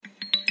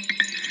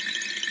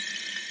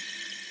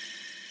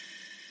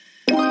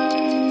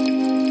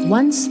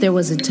Once there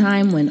was a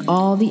time when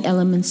all the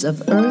elements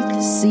of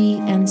earth, sea,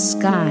 and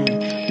sky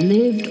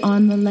lived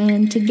on the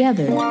land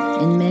together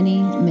in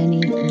many, many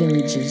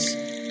villages.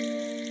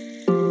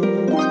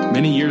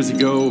 Many years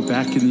ago,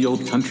 back in the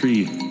old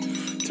country,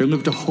 there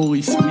lived a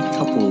holy, sweet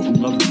couple who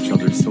loved each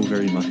other so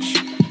very much.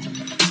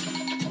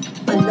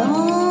 A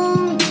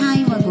long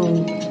time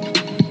ago,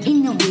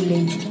 in a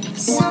village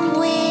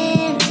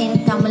somewhere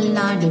in Tamil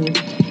Nadu,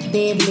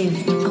 there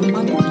lived a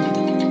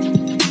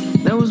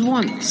monkey. There was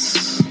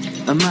once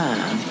a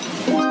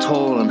man,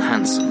 tall and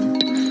handsome,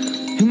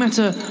 who met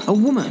a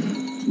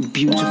woman,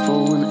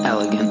 beautiful and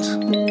elegant,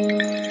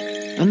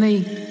 and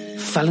they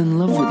fell in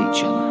love with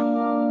each other.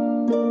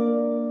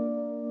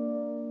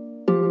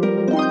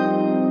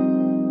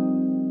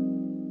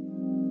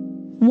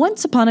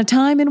 Once upon a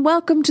time, and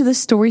welcome to the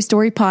Story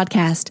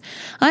Podcast.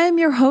 I am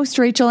your host,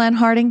 Rachel Ann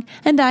Harding,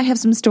 and I have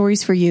some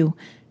stories for you.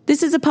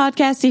 This is a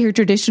podcast to hear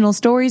traditional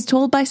stories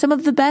told by some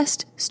of the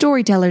best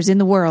storytellers in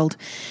the world.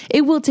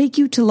 It will take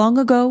you to long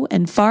ago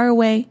and far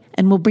away,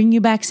 and will bring you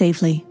back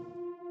safely.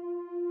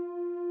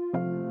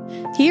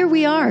 Here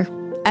we are,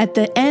 at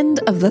the end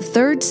of the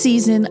third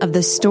season of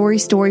the Story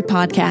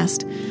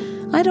Podcast.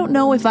 I don't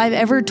know if I've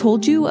ever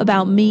told you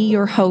about me,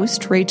 your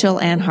host, Rachel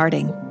Ann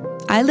Harding.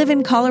 I live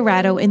in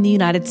Colorado in the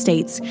United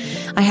States.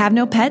 I have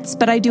no pets,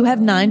 but I do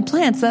have 9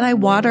 plants that I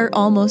water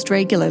almost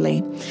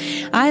regularly.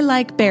 I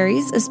like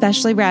berries,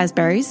 especially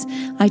raspberries.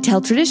 I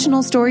tell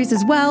traditional stories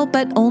as well,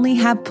 but only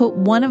have put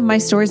one of my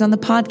stories on the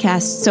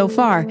podcast so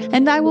far,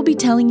 and I will be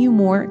telling you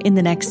more in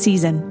the next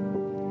season.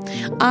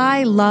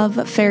 I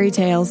love fairy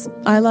tales.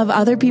 I love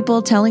other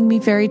people telling me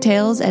fairy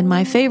tales, and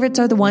my favorites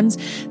are the ones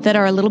that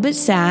are a little bit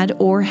sad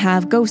or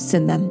have ghosts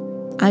in them.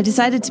 I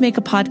decided to make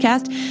a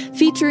podcast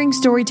featuring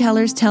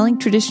storytellers telling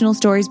traditional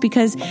stories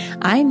because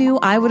I knew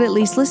I would at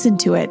least listen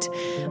to it.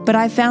 But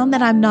I found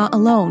that I'm not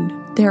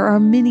alone. There are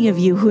many of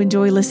you who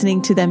enjoy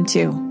listening to them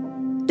too.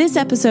 This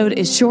episode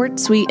is short,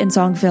 sweet, and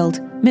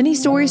song-filled. Many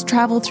stories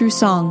travel through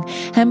song,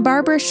 and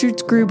Barbara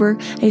Schutz-Gruber,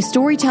 a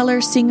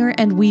storyteller, singer,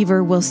 and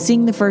weaver, will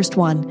sing the first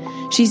one.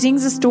 She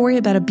sings a story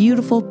about a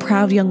beautiful,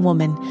 proud young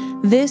woman.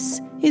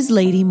 This is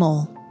Lady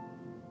Mole.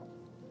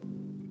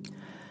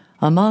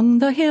 Among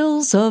the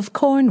hills of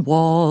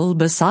Cornwall,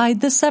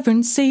 beside the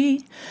Severn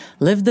Sea,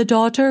 lived the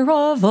daughter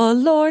of a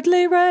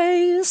lordly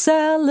race,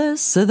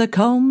 Alice o' the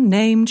Combe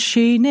named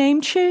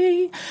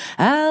she,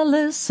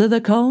 Alice o'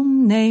 the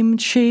Combe named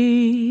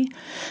she.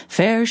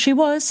 Fair she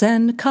was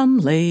and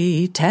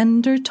comely,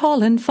 tender,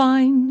 tall and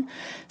fine,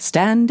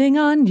 standing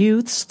on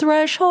youth's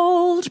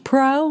threshold,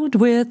 proud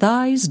with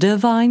eyes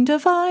divine,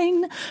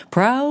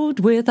 proud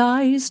with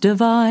eyes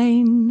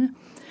divine.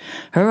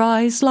 Her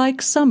eyes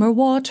like summer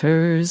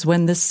waters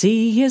when the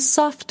sea is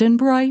soft and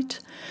bright,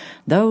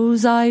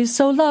 those eyes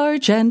so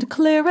large and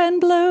clear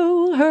and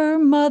blue, her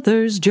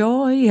mother's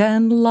joy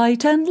and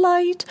light,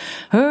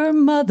 her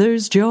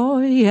mother's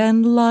joy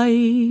and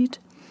light.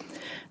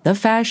 The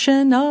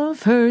fashion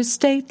of her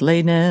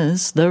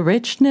stateliness, the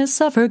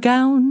richness of her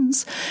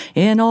gowns,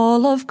 in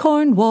all of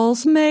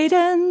Cornwall's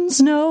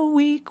maidens no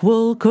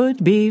equal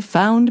could be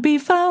found,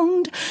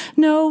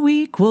 no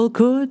equal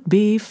could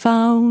be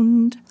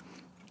found.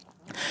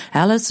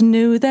 Alice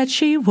knew that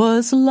she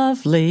was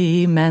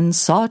lovely, men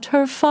sought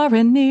her far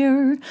and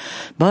near,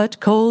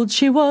 but cold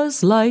she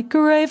was like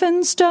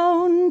graven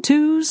stone,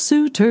 to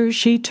suit her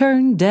she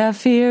turned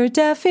deaf ear,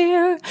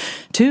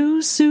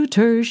 to suit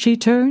her she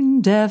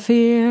turned deaf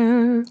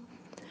ear.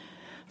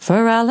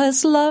 For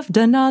Alice loved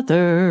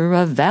another,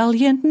 a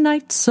valiant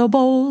knight so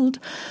bold,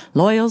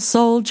 loyal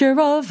soldier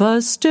of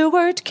a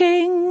Stuart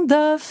king,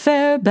 the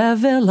fair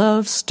Beville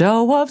of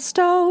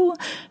Stow,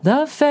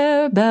 the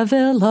fair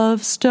Beville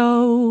of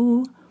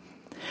Stow.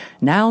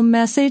 Now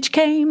message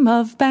came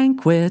of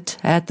banquet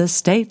at the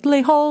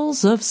stately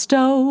halls of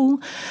Stow,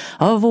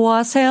 of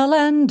wassail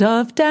and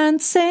of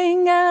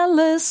dancing,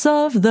 Alice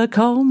of the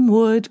Combe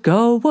would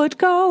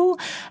go,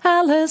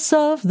 Alice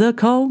of the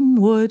Combe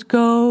would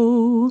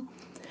go.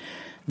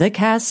 The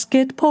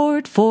casket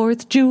poured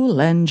forth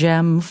jewel and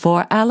gem,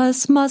 for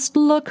Alice must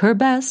look her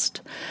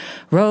best.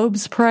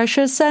 Robes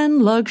precious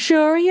and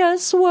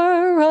luxurious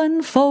were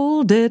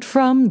unfolded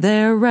from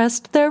their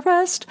rest,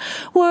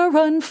 were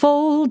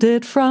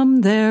unfolded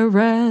from their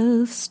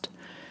rest.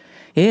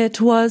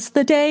 It was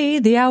the day,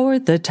 the hour,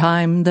 the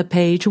time, the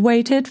page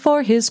waited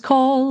for his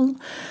call.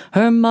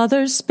 Her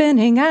mother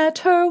spinning at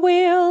her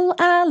wheel,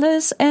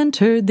 Alice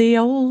entered the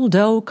old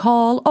oak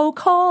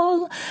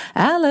hall,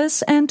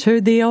 Alice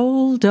entered the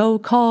old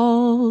oak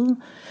hall.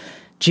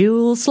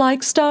 Jewels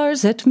like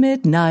stars at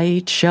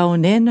midnight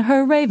shone in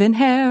her raven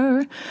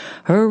hair,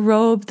 her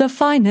robe the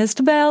finest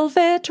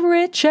velvet,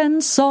 rich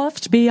and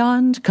soft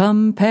beyond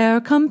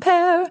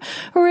compare,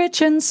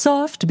 rich and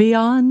soft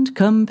beyond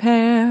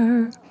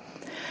compare.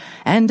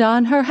 And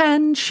on her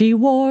hand she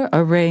wore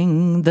a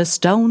ring, the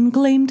stone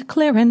gleamed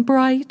clear and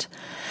bright.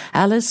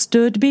 Alice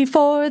stood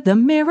before the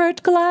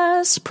mirrored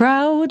glass,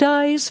 proud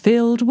eyes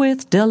filled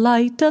with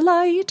delight,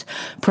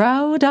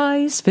 proud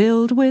eyes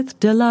filled with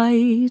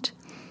delight.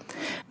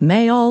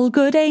 May all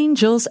good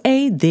angels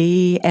aid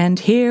thee, and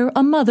hear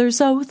a mother's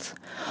oath.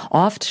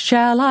 Oft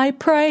shall I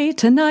pray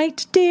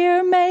tonight,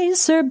 dear, may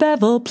Sir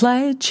Bevil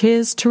pledge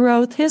his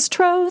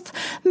troth,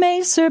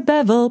 may Sir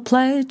Bevil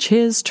pledge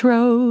his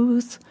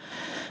troth.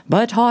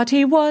 But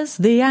haughty was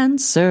the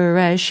answer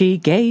as she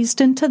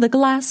gazed into the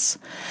glass.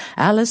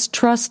 Alice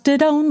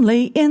trusted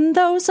only in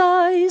those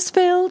eyes,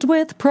 filled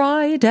with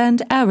pride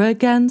and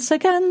arrogance,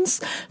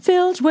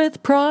 filled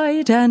with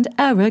pride and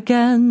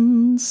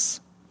arrogance.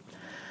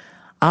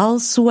 I'll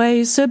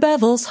sway Sir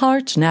Bevil's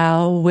heart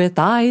now with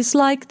eyes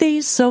like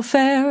these so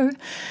fair.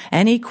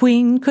 Any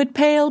queen could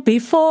pale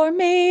before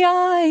me.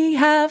 I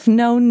have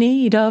no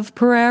need of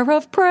prayer,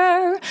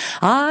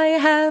 I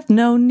have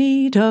no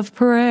need of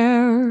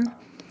prayer.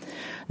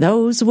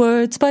 Those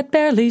words but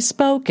barely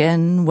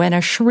spoken, when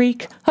a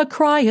shriek, a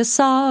cry, a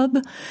sob,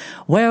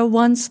 where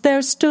once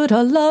there stood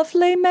a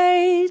lovely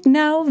maid,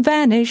 now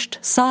vanished,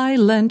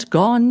 silent,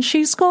 gone,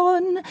 she's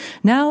gone,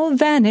 now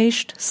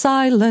vanished,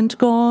 silent,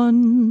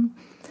 gone.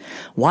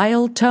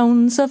 Wild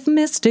tones of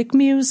mystic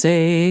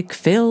music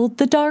filled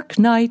the dark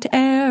night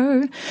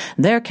air.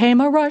 There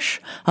came a rush,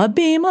 a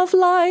beam of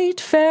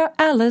light, fair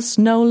Alice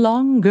no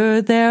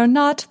longer there,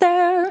 not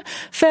there,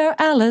 fair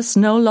Alice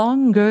no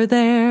longer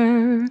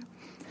there.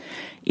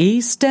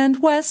 East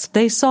and west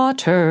they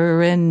sought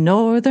her, in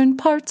northern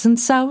parts and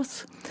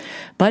south,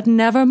 but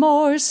never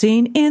more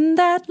seen in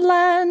that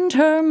land.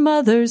 Her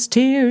mother's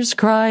tears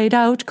cried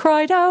out,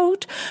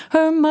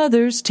 her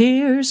mother's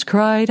tears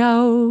cried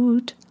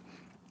out.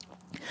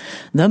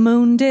 The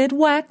moon did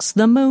wax,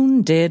 the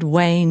moon did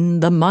wane,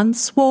 the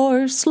months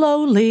wore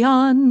slowly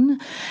on,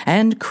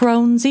 and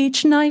crones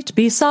each night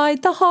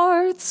beside the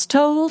hearths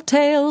told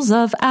tales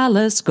of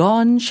Alice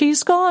gone,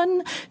 she's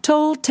gone,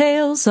 told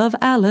tales of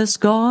Alice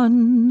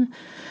gone.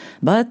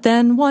 But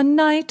then one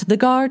night the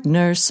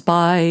gardener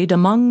spied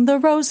among the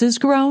roses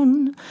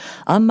grown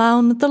a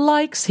mound the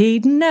likes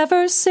he'd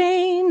never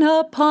seen.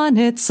 Upon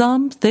it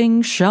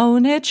something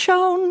shone, it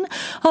shone,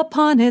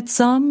 upon it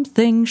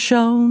something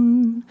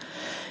shone.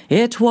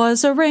 It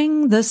was a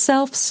ring, the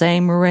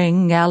self-same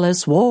ring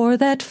Alice wore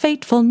that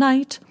fateful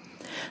night.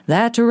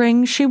 That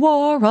ring she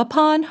wore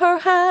upon her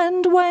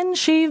hand when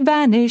she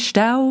vanished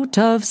out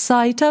of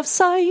sight,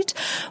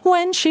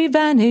 when she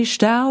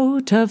vanished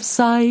out of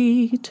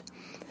sight.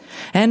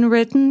 And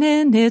written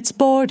in its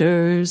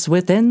borders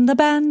within the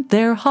band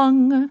there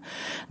hung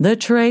the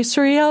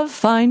tracery of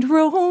fine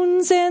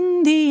runes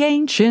in the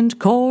ancient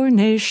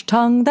Cornish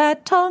tongue,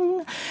 that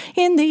tongue,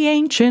 in the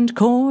ancient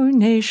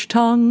Cornish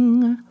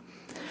tongue.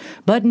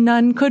 But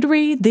none could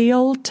read the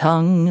old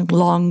tongue,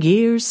 long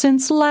years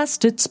since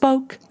last it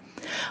spoke,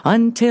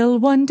 until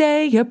one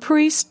day a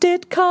priest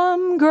did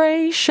come,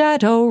 grey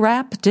shadow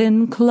wrapped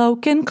in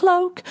cloak,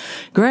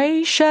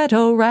 grey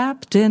shadow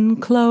wrapped in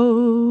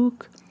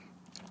cloak.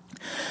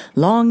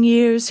 Long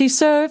years he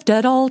served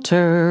at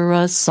altar,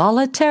 a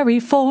solitary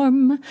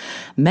form.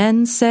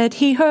 Men said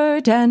he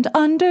heard and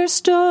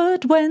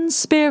understood when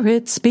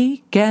spirits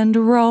speak and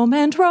roam,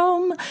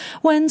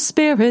 when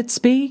spirits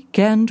speak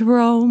and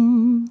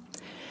roam.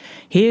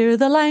 Hear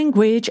the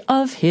language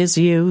of his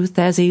youth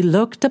as he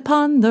looked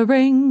upon the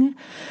ring.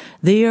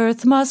 The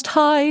earth must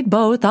hide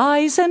both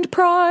eyes and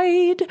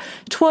pride.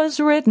 'Twas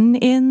written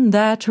in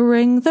that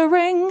ring, the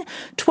ring,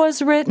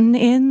 'twas written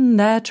in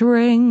that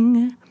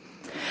ring.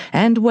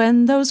 And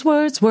when those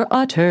words were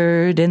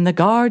uttered in the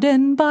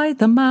garden by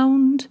the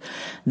mound,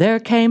 there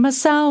came a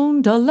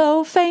sound, a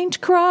low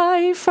faint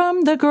cry,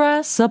 from the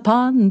grass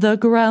upon the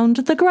ground,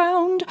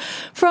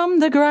 from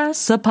the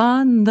grass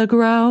upon the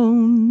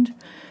ground.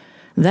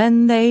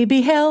 Then they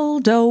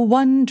beheld, oh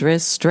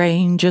wondrous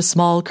strange, a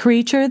small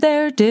creature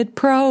there did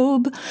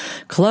probe,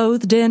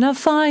 clothed in a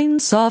fine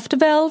soft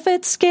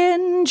velvet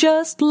skin,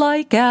 just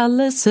like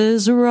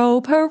Alice's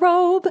robe, her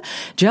robe,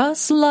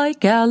 just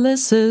like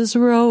Alice's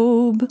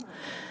robe.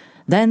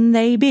 Then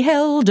they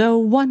beheld, oh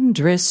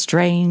wondrous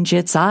strange,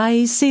 its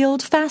eyes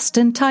sealed fast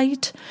and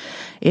tight.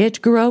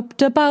 It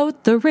groped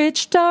about the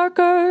rich dark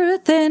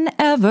earth in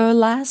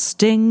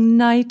everlasting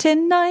night,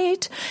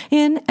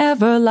 in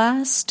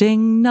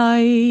everlasting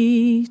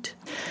night.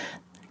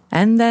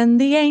 And then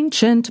the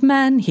ancient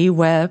man, he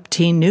wept,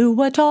 he knew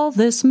what all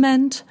this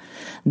meant.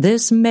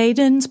 This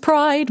maiden's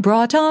pride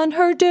brought on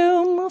her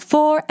doom,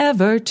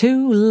 forever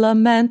to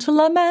lament,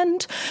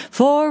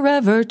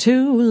 forever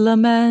to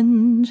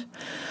lament.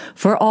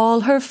 For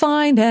all her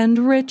fine and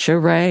rich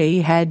array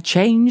had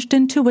changed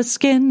into a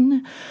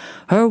skin,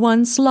 her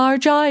once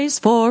large eyes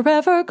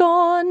forever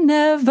gone,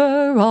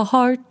 never a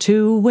heart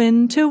to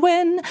win,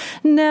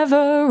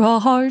 never a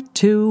heart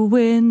to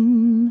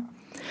win.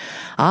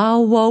 Ah,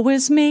 woe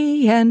is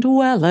me, and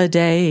well a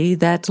day,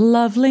 that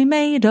lovely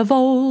maid of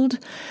old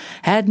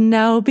had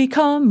now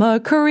become a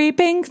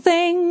creeping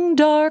thing,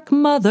 dark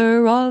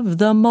mother of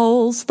the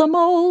moles,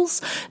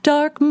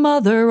 dark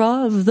mother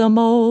of the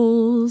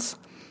moles.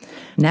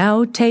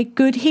 Now take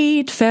good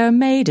heed, fair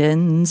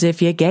maidens,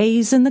 if ye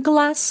gaze in the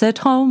glass at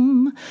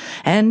home,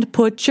 and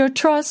put your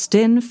trust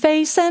in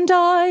face and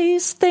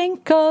eyes.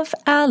 Think of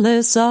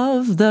Alice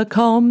of the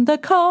Combe, the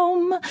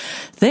comb.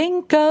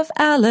 Think of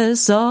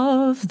Alice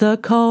of the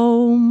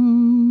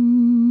Combe.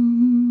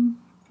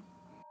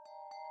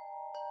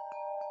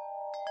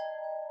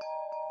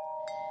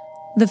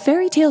 The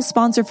fairy tale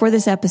sponsor for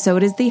this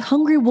episode is the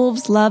Hungry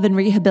Wolves Love and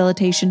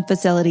Rehabilitation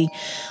Facility,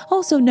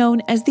 also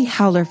known as the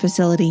Howler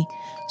Facility.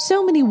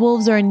 So many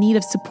wolves are in need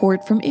of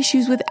support, from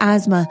issues with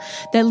asthma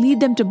that lead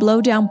them to blow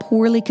down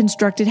poorly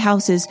constructed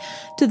houses,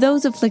 to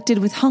those afflicted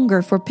with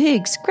hunger for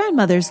pigs,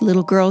 grandmothers,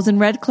 little girls in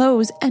red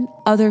clothes, and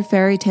other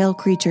fairy tale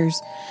creatures.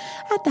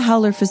 At the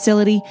Howler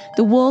Facility,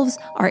 the wolves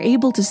are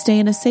able to stay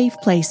in a safe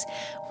place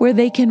where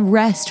they can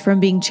rest from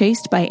being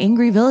chased by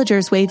angry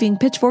villagers waving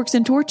pitchforks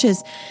and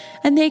torches,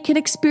 and they can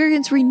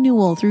experience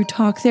renewal through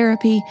talk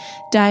therapy,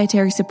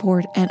 dietary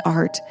support, and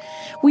art.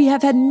 We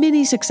have had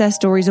many success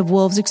stories of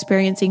wolves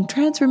experiencing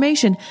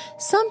transformation,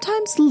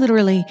 sometimes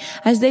literally,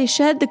 as they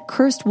shed the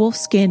cursed wolf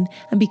skin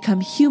and become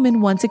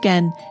human once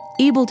again,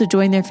 able to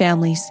join their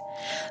families.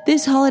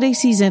 This holiday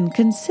season,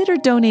 consider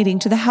donating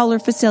to the Howler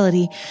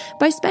Facility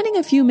by spending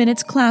a few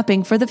minutes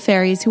clapping for the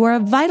fairies who are a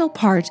vital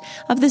part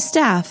of the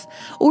staff,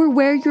 or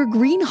wear your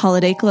green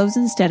holiday clothes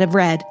instead of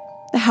red.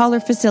 The Howler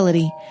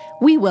Facility.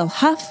 We will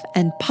huff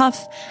and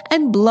puff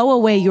and blow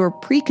away your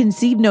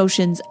preconceived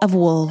notions of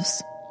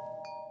wolves.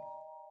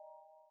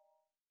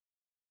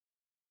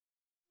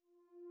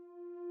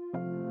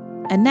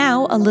 And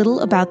now, a little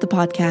about the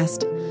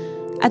podcast.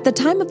 At the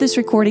time of this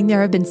recording,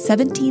 there have been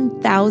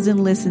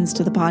 17,000 listens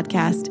to the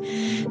podcast.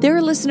 There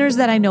are listeners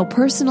that I know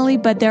personally,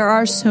 but there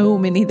are so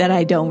many that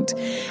I don't.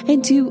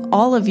 And to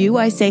all of you,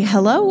 I say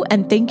hello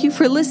and thank you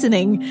for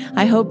listening.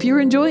 I hope you're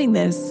enjoying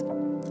this.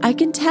 I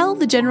can tell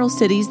the general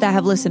cities that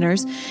have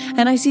listeners,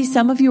 and I see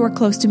some of you are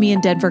close to me in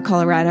Denver,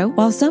 Colorado,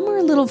 while some are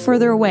a little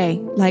further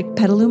away, like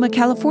Petaluma,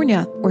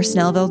 California, or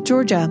Snellville,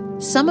 Georgia.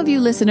 Some of you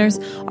listeners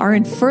are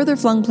in further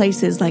flung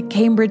places like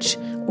Cambridge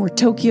or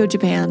Tokyo,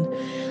 Japan.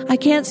 I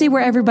can't see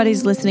where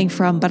everybody's listening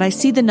from, but I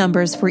see the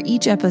numbers for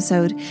each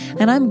episode,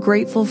 and I'm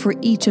grateful for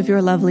each of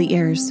your lovely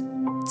ears.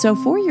 So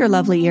for your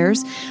lovely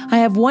ears, I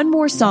have one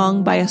more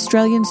song by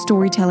Australian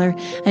storyteller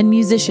and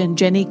musician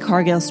Jenny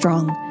Cargill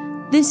Strong.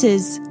 This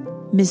is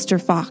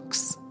Mr.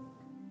 Fox.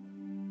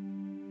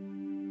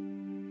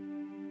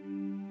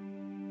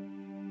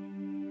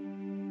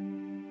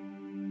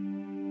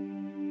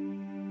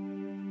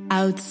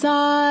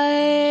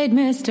 Outside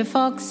Mr.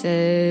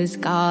 Fox's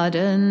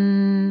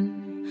garden,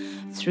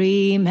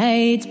 3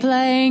 maids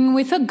playing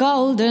with a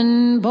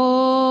golden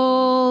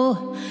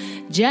ball.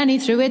 Jenny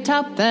threw it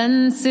up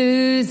and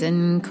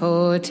Susan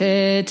caught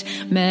it.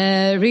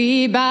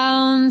 Mary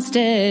bounced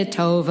it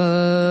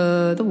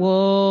over the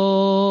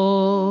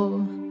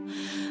wall.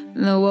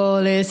 The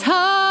wall is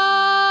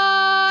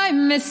high,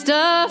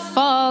 Mr.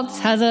 Fox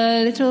has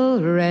a little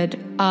red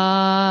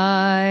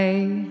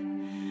eye.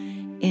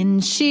 In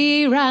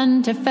she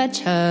ran to fetch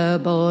her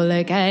ball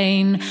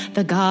again.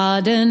 The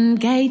garden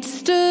gate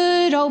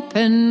stood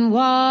open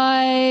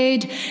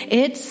wide.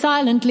 It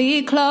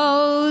silently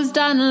closed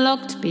and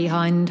locked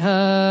behind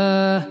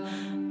her.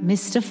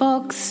 Mr.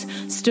 Fox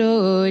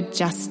stood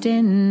just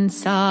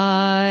inside.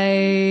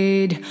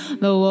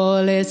 The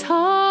wall is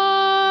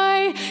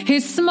high,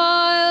 his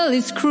smile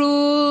is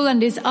cruel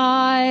and his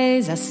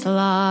eyes are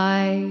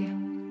sly.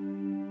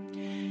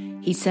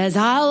 He says,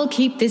 I'll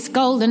keep this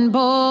golden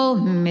ball,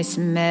 Miss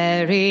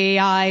Mary,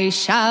 I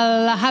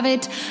shall have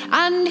it,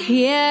 and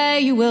here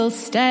you will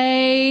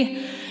stay.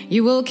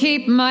 You will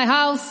keep my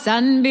house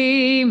and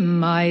be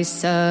my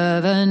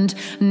servant,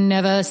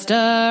 never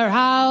stir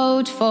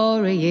out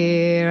for a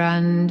year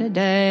and a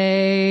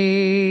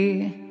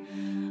day.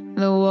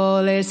 The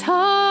wall is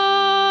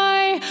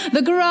high,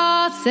 the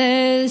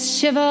grasses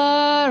shiver,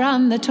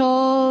 and the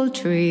tall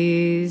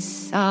trees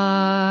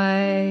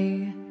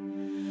sigh.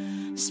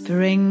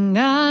 Spring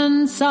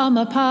and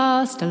summer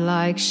passed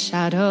like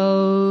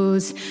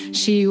shadows.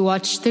 She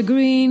watched the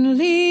green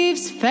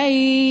leaves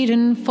fade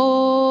and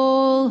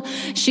fall.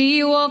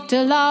 She walked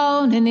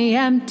alone in the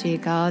empty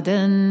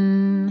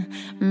garden.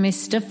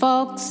 Mr.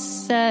 Fox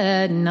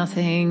said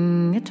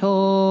nothing at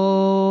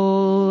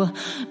all.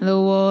 The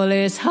wall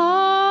is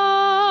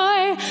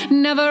high,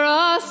 never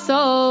a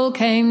soul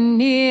came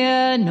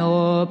near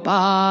nor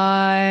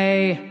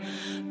by.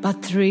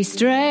 But 3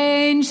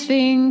 strange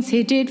things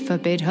he did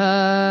forbid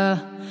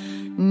her.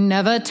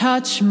 Never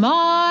touch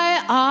my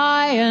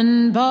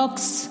iron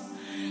box.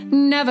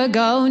 Never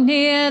go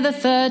near the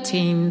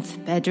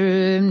 13th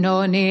bedroom,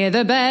 nor near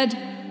the bed,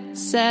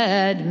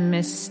 said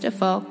Mr.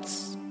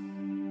 Fox.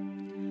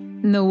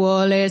 The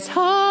wall is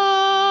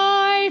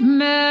high,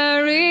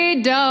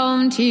 Mary,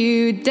 don't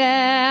you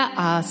dare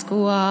ask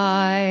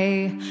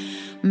why.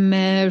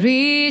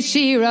 Mary,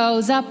 she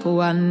rose up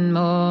one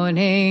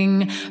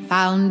morning,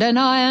 found an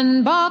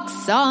iron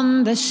box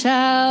on the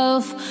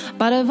shelf.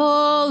 But of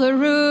all the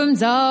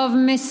rooms of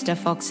Mr.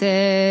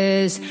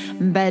 Fox's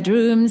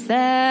bedrooms,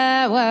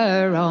 there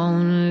were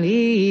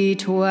only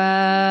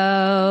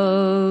 12.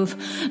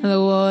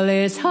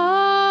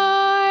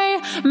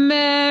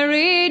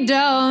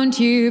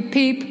 you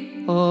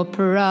peep or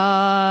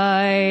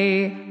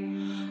pry.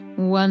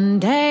 One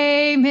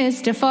day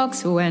Mr.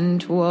 Fox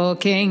went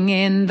walking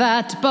in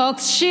that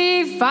box.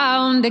 She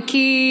found a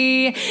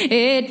key.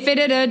 It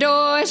fitted a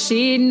door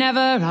she'd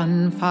never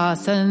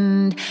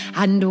unfastened.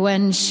 And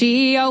when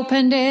she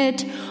opened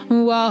it,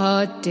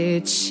 what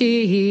did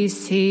she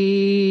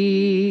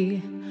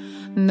see?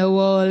 The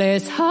wall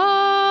is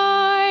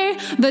high,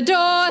 the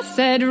door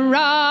said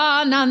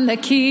run, and the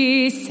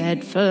key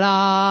said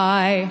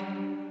fly.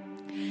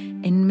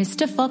 In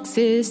Mr.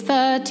 Fox's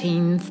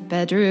 13th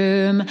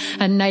bedroom,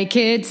 a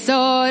naked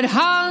sword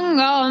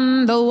hung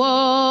on the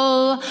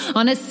wall.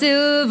 On a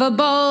silver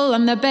bowl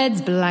on the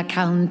bed's black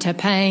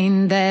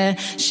counterpane, there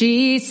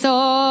she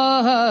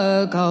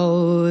saw a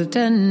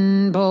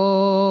golden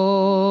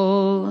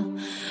ball.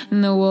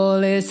 The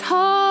wall is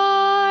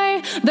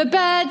high, the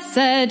bed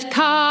said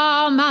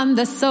come, and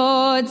the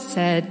sword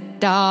said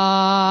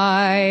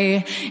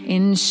die.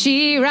 In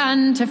she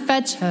ran to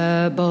fetch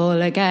her ball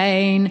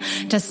again,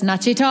 to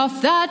snatch it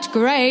off that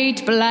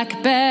great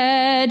black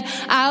bed.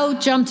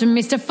 Out jumped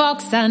Mr.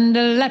 Fox and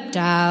leapt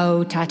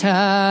out at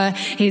her.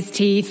 His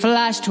teeth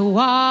flashed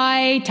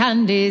white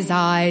and his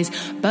eyes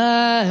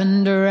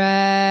burned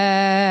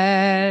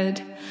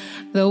red.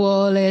 The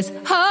wall is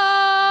high.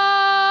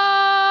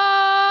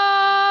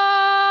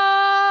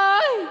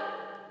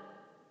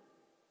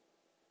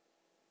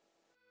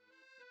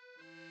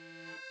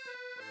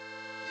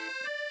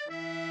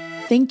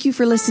 Thank you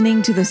for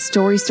listening to the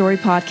Story Story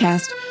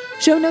podcast.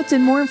 Show notes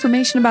and more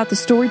information about the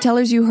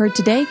storytellers you heard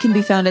today can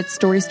be found at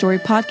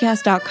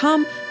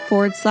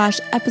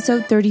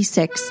storystorypodcast.com/episode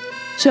 36.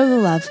 Show the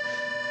love.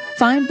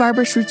 Find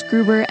Barbara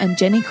Schrutzgruber and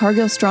Jenny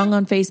Cargill Strong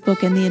on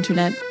Facebook and the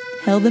internet.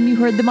 Tell them you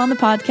heard them on the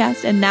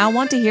podcast and now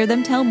want to hear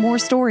them tell more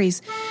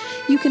stories.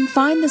 You can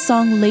find the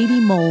song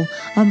Lady Mole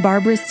on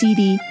Barbara's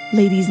CD,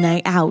 Ladies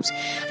Night Out.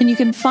 And you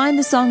can find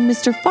the song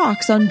Mr.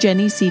 Fox on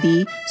Jenny's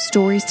CD,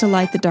 Stories to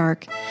Light the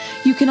Dark.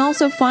 You can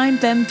also find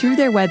them through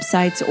their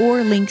websites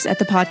or links at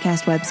the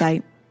podcast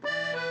website.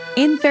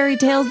 In fairy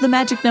tales, the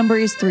magic number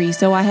is 3,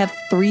 so I have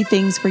 3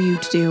 things for you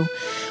to do.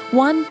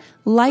 1,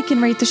 like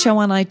and rate the show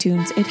on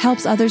iTunes. It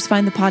helps others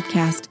find the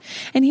podcast.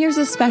 And here's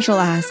a special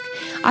ask.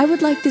 I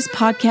would like this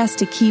podcast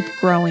to keep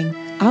growing.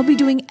 I'll be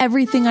doing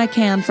everything I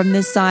can from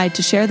this side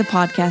to share the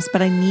podcast,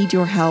 but I need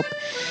your help.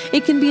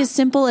 It can be as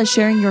simple as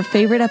sharing your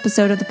favorite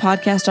episode of the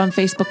podcast on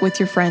Facebook with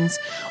your friends.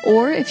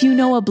 Or if you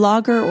know a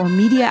blogger or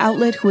media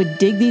outlet who would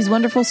dig these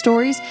wonderful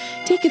stories,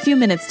 take a few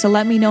minutes to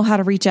let me know how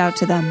to reach out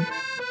to them.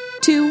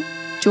 2,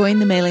 join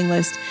the mailing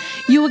list.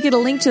 You will get a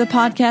link to the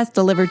podcast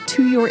delivered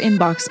to your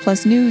inbox,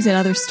 plus news and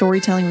other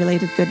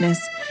storytelling-related goodness.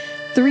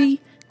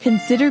 3,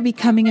 consider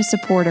becoming a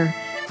supporter.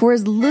 For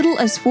as little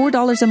as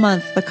 $4 a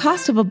month, the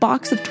cost of a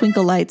box of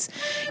Twinkle Lights,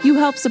 you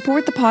help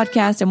support the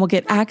podcast and will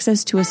get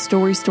access to a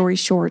Story Story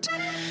short.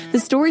 The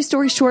Story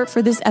Story short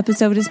for this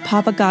episode is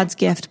Papa God's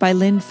Gift by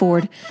Lynn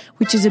Ford,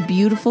 which is a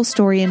beautiful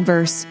story in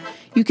verse.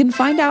 You can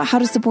find out how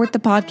to support the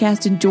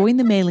podcast and join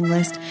the mailing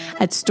list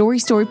at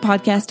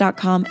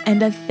storystorypodcast.com,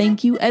 and a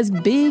thank you as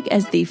big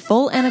as the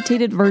full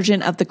annotated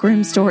version of the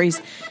Grimm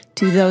stories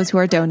to those who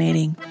are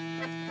donating.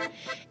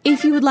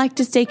 If you would like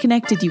to stay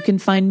connected, you can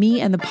find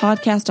me and the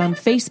podcast on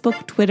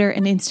Facebook, Twitter,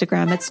 and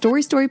Instagram at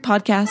Story Story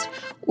Podcast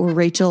or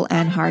Rachel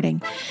Ann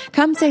Harding.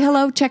 Come say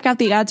hello, check out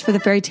the ads for the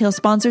fairy tale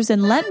sponsors,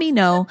 and let me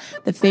know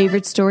the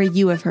favorite story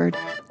you have heard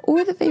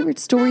or the favorite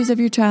stories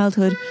of your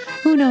childhood.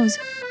 Who knows?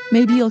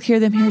 Maybe you'll hear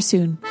them here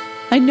soon.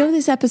 I know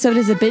this episode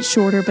is a bit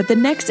shorter, but the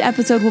next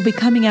episode will be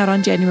coming out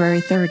on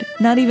January 3rd,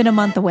 not even a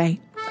month away.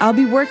 I'll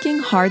be working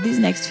hard these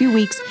next few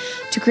weeks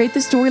to create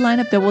the story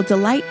lineup that will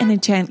delight and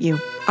enchant you.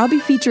 I'll be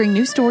featuring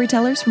new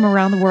storytellers from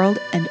around the world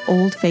and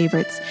old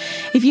favorites.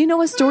 If you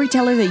know a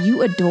storyteller that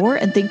you adore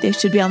and think they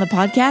should be on the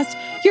podcast,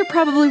 you're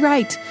probably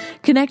right.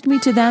 Connect me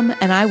to them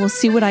and I will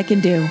see what I can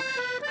do.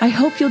 I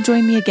hope you'll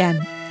join me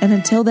again. And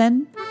until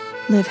then,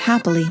 live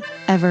happily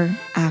ever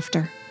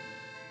after.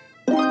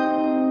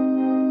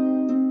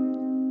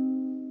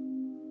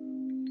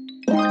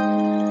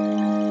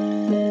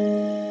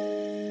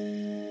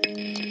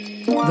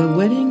 The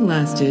wedding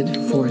lasted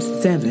for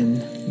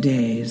 7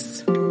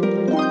 days.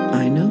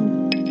 I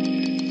know.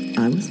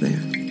 I was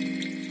there.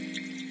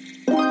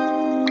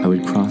 I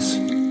would cross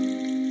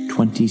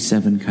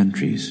 27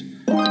 countries,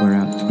 wear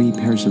out 3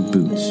 pairs of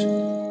boots,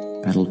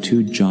 battle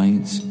 2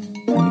 giants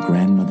and the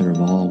grandmother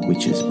of all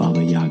witches,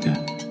 Baba Yaga,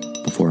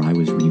 before I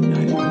was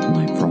reunited with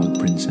my frog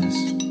princess.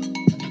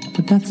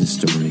 But that's a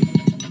story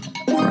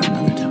for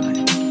another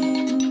time.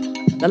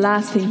 The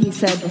last thing he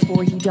said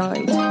before he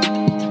died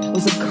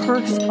was a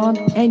curse on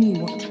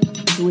anyone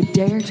who would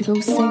dare to go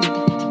singing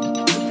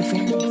with the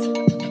fairies.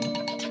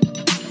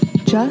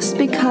 Just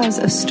because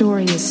a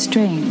story is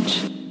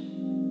strange,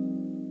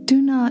 do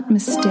not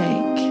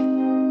mistake.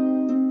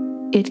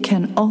 It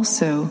can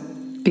also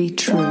be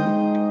true.